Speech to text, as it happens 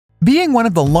Being one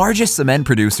of the largest cement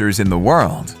producers in the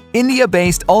world,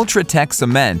 India-based UltraTech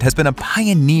Cement has been a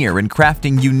pioneer in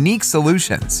crafting unique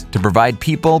solutions to provide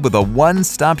people with a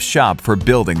one-stop shop for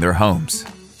building their homes.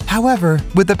 However,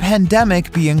 with the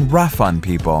pandemic being rough on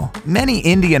people, many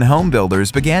Indian home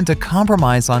builders began to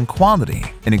compromise on quality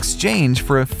in exchange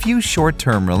for a few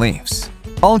short-term reliefs.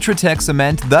 UltraTech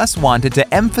Cement thus wanted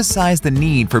to emphasize the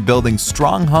need for building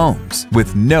strong homes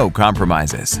with no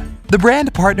compromises. The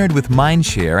brand partnered with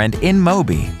Mindshare and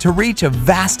InMobi to reach a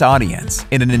vast audience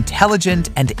in an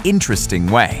intelligent and interesting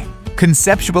way.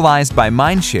 Conceptualized by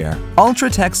Mindshare,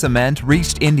 UltraTech Cement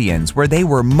reached Indians where they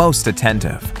were most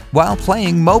attentive, while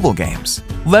playing mobile games.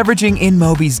 Leveraging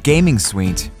InMobi's gaming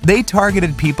suite, they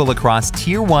targeted people across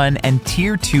Tier 1 and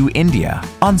Tier 2 India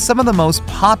on some of the most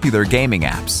popular gaming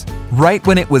apps. Right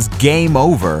when it was game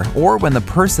over or when the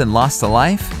person lost a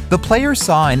life, the player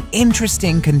saw an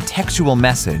interesting contextual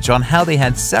message on how they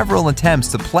had several attempts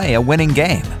to play a winning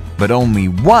game, but only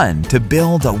one to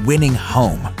build a winning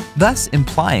home, thus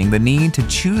implying the need to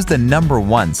choose the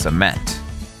 #1 cement.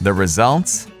 The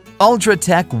results?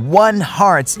 UltraTech won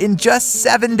hearts in just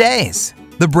 7 days.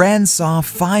 The brand saw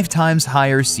 5 times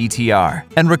higher CTR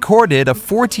and recorded a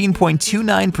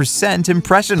 14.29%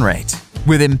 impression rate.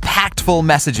 With impactful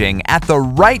messaging at the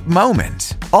right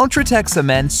moment, UltraTech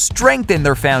Cement strengthened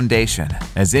their foundation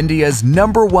as India's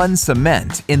 #1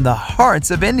 cement in the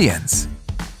hearts of Indians.